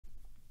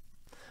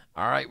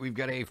All right, we've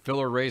got a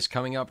filler race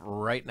coming up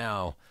right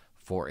now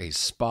for a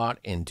spot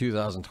in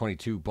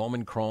 2022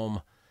 Bowman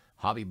Chrome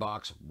Hobby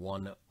Box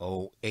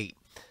 108.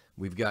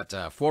 We've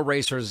got 4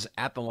 racers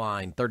at the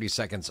line, 30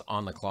 seconds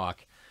on the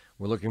clock.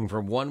 We're looking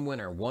for one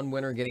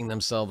winner getting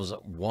themselves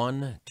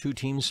one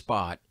 2-team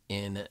spot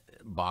in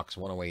Box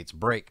 108's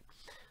break.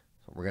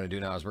 So what we're going to do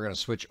now is we're going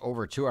to switch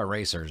over to our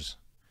racers.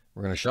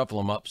 We're going to shuffle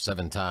them up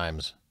 7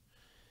 times.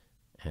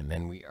 And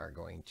then we are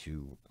going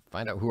to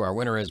find out who our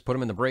winner is, put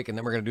them in the break, and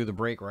then we're going to do the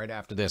break right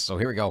after this. So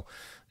here we go.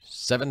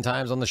 7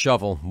 times on the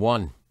shuffle.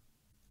 1,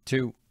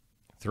 2,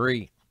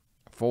 3,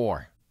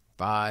 4,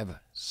 5,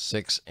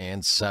 6,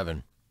 and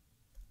 7.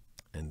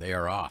 And they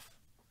are off.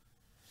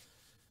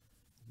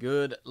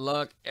 Good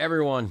luck,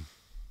 everyone.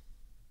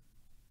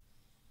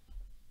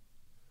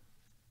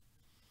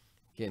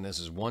 Again, this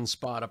is one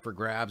spot up for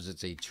grabs.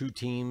 It's a 2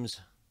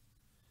 teams.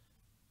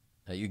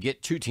 You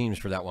get 2 teams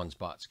for that one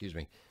spot, excuse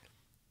me.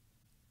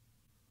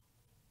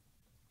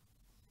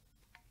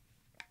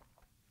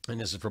 And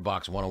this is for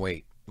box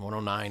 108.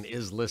 109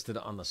 is listed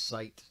on the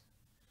site.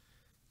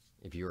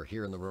 If you are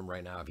here in the room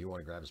right now, if you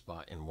want to grab a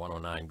spot in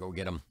 109, go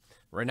get them.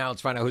 Right now,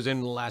 let's find out who's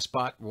in the last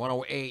spot.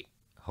 108,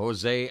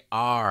 Jose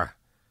R.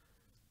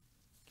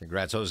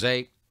 Congrats,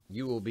 Jose.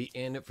 You will be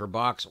in for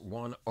box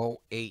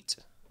 108.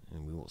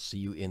 And we will see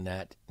you in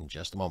that in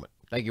just a moment.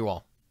 Thank you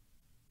all.